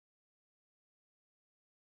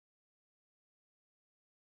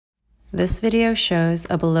This video shows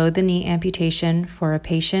a below-the-knee amputation for a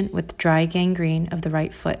patient with dry gangrene of the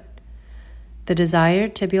right foot. The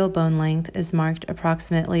desired tibial bone length is marked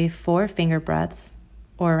approximately 4 finger breadths,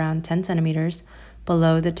 or around 10 centimeters,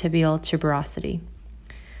 below the tibial tuberosity.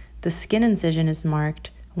 The skin incision is marked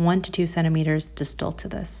 1 to 2 centimeters distal to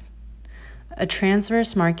this. A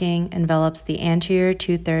transverse marking envelops the anterior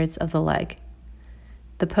 2/3 of the leg.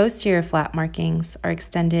 The posterior flap markings are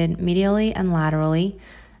extended medially and laterally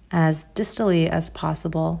as distally as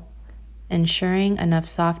possible, ensuring enough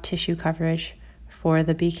soft tissue coverage for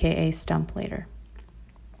the BKA stump later.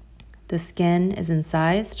 The skin is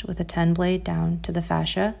incised with a 10 blade down to the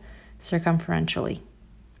fascia circumferentially.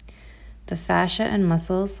 The fascia and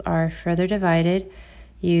muscles are further divided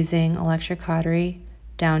using electrocautery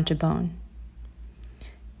down to bone.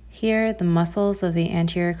 Here, the muscles of the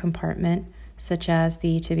anterior compartment, such as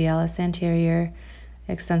the tibialis anterior,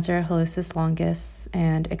 extensor hallucis longus,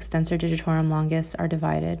 and extensor digitorum longus, are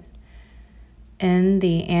divided. In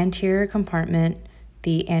the anterior compartment,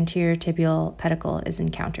 the anterior tibial pedicle is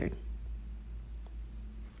encountered.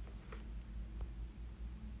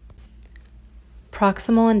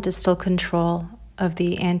 Proximal and distal control of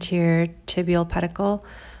the anterior tibial pedicle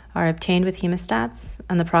are obtained with hemostats,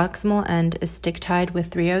 and the proximal end is stick-tied with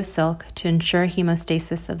 3/0 silk to ensure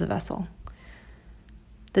hemostasis of the vessel.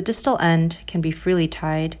 The distal end can be freely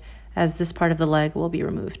tied, as this part of the leg will be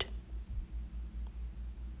removed.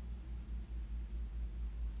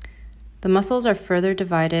 The muscles are further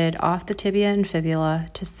divided off the tibia and fibula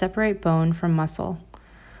to separate bone from muscle.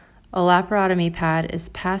 A laparotomy pad is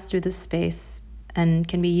passed through this space and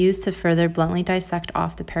can be used to further bluntly dissect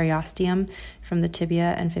off the periosteum from the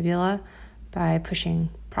tibia and fibula by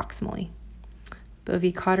pushing proximally.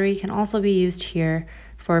 Bovie cautery can also be used here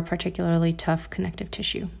for particularly tough connective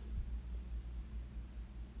tissue.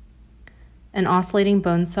 An oscillating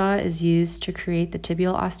bone saw is used to create the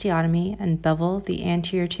tibial osteotomy and bevel the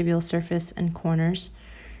anterior tibial surface and corners,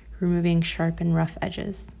 removing sharp and rough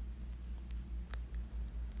edges.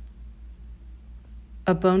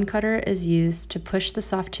 A bone cutter is used to push the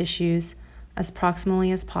soft tissues as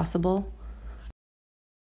proximally as possible.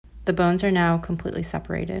 The bones are now completely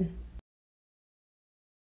separated.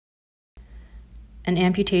 An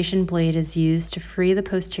amputation blade is used to free the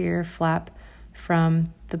posterior flap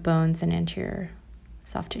from the bones and anterior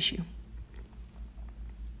soft tissue.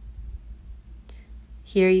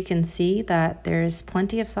 Here you can see that there's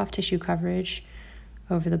plenty of soft tissue coverage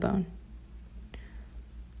over the bone.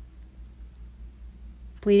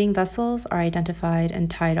 Bleeding vessels are identified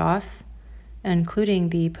and tied off, including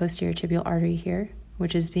the posterior tibial artery here,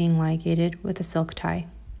 which is being ligated with a silk tie.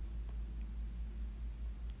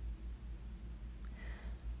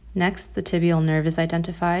 Next, the tibial nerve is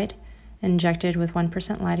identified, injected with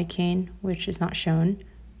 1% lidocaine, which is not shown.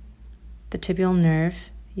 The tibial nerve,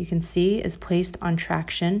 you can see, is placed on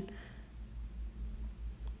traction,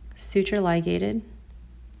 suture ligated,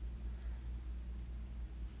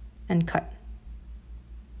 and cut.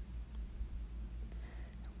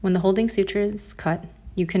 When the holding suture is cut,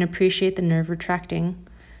 you can appreciate the nerve retracting,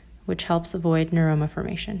 which helps avoid neuroma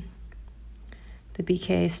formation. The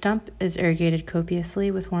BKA stump is irrigated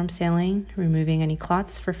copiously with warm saline, removing any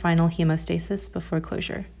clots for final hemostasis before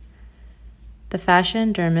closure. The fascia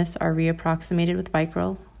and dermis are reapproximated with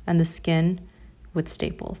Vicryl and the skin with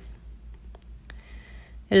staples.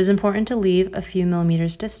 It is important to leave a few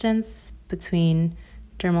millimeters distance between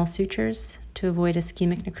dermal sutures to avoid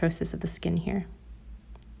ischemic necrosis of the skin here.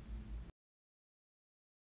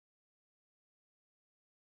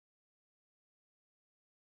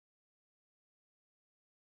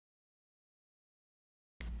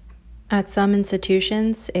 At some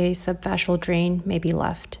institutions, a subfascial drain may be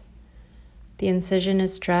left. The incision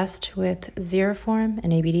is dressed with Xeroform,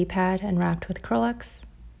 an ABD pad, and wrapped with Curlex.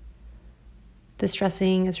 This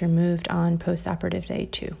dressing is removed on postoperative day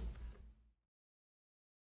 2.